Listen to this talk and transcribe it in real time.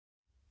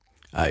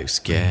Are you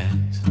scared?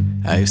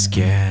 Are you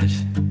scared?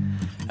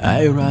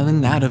 Are you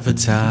running out of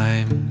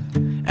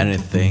time?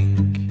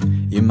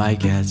 Anything you might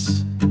get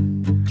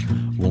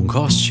won't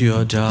cost you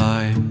a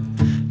dime.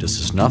 This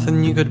is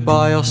nothing you could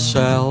buy or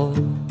sell,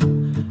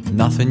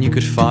 nothing you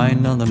could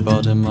find on the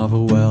bottom of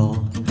a well.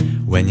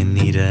 When you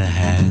need a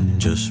hand,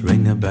 just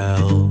ring a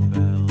bell.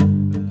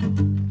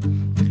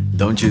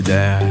 Don't you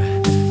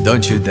dare,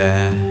 don't you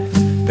dare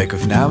back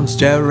off now and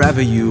stare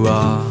wherever you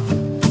are.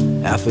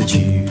 I thought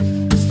you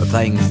were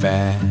playing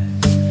fair,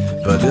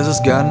 but this has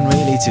gone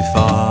really too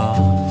far.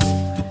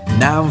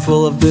 Now I'm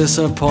full of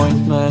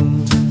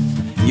disappointment.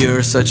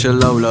 You're such a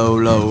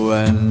low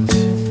end.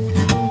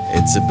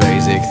 It's a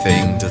basic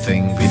thing to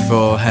think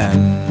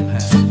beforehand.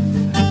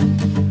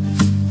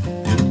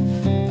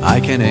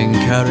 I can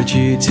encourage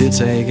you to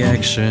take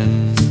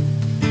action,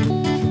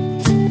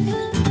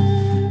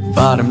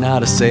 but I'm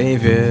not a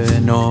savior,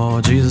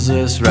 nor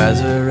Jesus'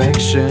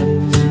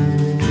 resurrection.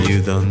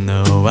 You don't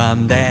know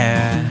I'm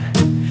there.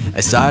 I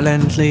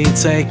silently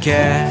take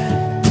care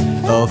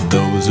of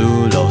those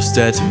who lost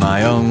at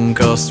my own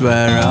cost,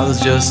 where others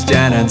just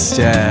stand and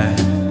stare.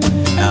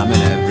 I'm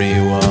in every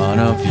one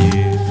of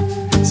you,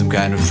 some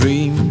kind of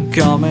dream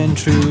coming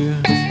true.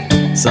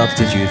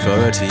 Substitute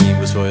for a team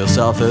was for your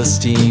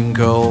self-esteem.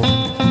 Call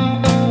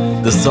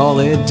the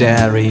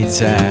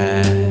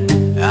Solidaritaire.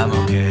 I'm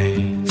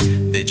okay.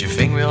 Did you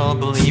think we all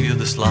believe you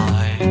this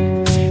lie?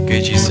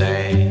 Could you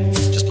say,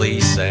 just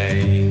please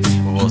say,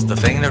 what was the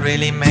thing that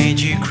really made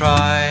you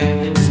cry?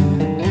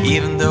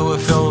 Even though we're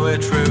filled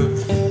with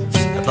truth,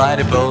 apply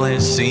the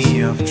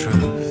policy of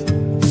truth.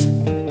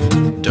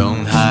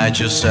 Don't hide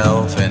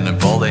yourself in a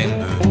polling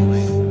booth.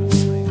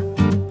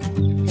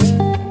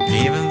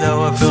 Even though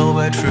we're filled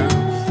with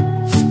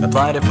truth,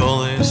 apply the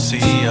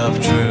policy of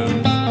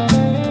truth.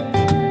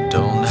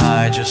 Don't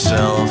hide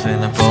yourself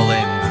in a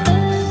polling booth.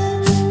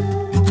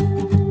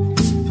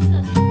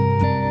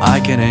 I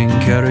can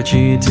encourage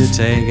you to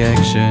take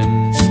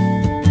action,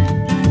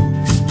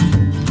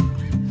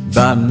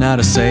 but I'm not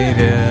a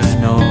savior,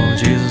 no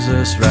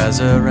Jesus'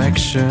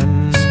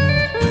 resurrection.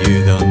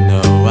 You don't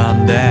know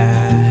I'm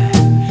there.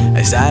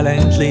 I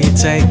silently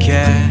take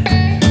care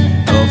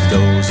of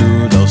those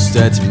who lost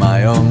at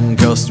my own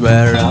cost,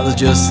 where others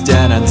just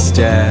stand and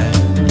stare.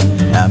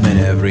 I'm in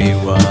every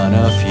one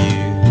of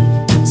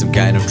you, some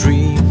kind of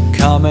dream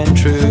coming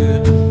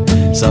true.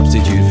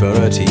 Substitute for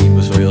a team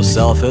was for your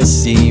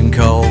self-esteem.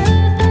 Call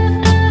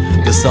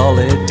the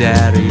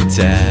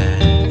Solidaritaire.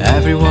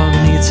 Everyone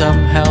needs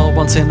some help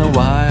once in a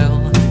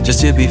while,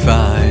 just to be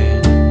fine.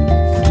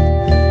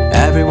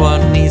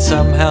 Everyone needs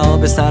some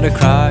help, it's not a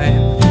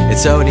crime,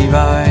 it's so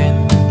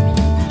divine.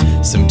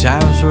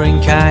 Sometimes we're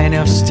in kind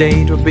of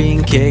state, we're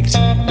being kicked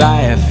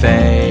by a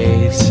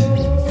fate.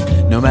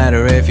 No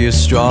matter if you're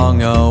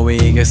strong or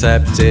weak,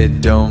 accept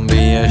it, don't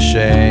be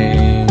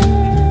ashamed.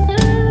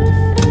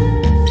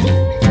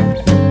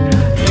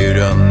 You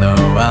don't know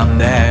I'm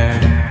there.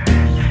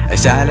 I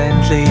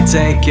silently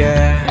take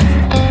care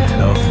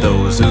of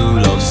those who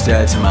lost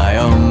at my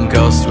own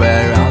cost,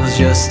 where others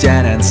just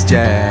stand and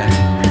stare.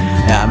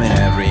 I'm in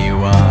every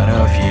one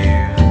of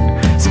you,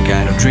 some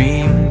kind of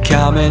dream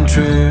coming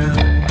true.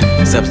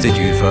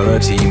 Substitute for a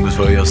team was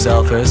for your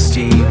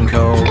self-esteem.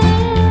 Call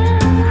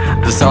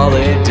the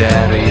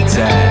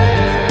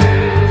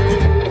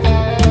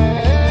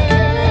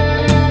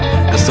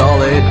Solidaritaire. The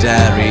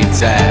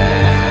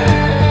Solidaritaire.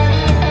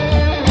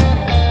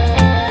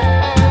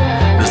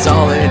 The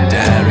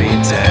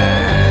Solidaritaire.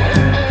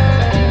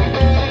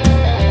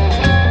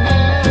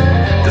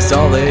 The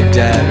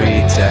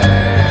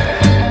Solidaritaire.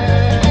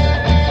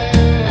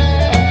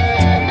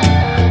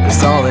 The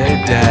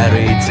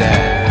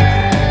Solidaritaire.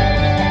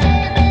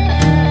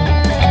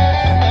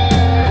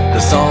 The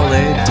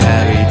Solidaritaire.